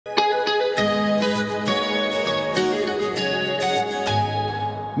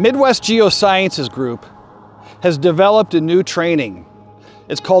Midwest Geosciences Group has developed a new training.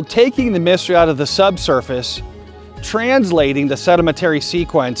 It's called Taking the Mystery Out of the Subsurface, Translating the Sedimentary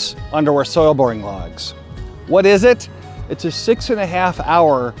Sequence Under Our Soil Boring Logs. What is it? It's a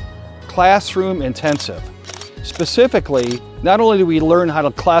 6.5-hour classroom intensive. Specifically, not only do we learn how to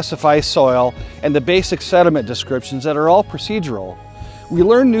classify soil and the basic sediment descriptions that are all procedural, we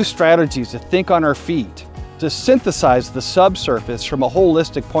learn new strategies to think on our feet, to synthesize the subsurface from a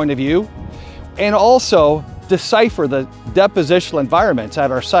holistic point of view, and also decipher the depositional environments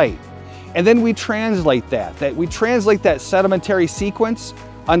at our site. And then we translate that sedimentary sequence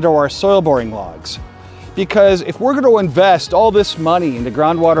under our soil boring logs. Because if we're going to invest all this money into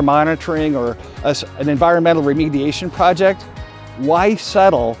groundwater monitoring or an environmental remediation project, why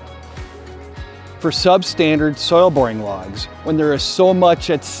settle for substandard soil boring logs when there is so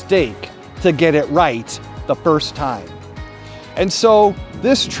much at stake to get it right the first time? And so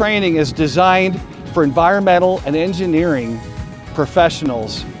this training is designed for environmental and engineering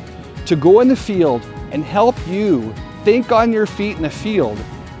professionals to go in the field and help you think on your feet in the field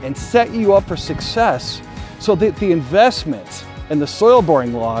and set you up for success so that the investment in the soil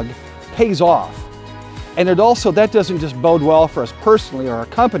boring log pays off. And that doesn't just bode well for us personally or our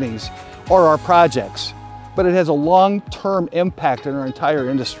companies or our projects, but it has a long-term impact on our entire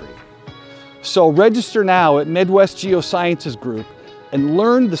industry. So register now at Midwest Geosciences Group and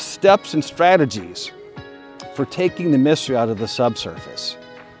learn the steps and strategies for taking the mystery out of the subsurface.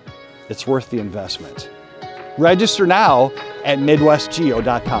 It's worth the investment. Register now at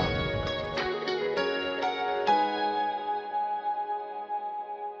MidwestGeo.com.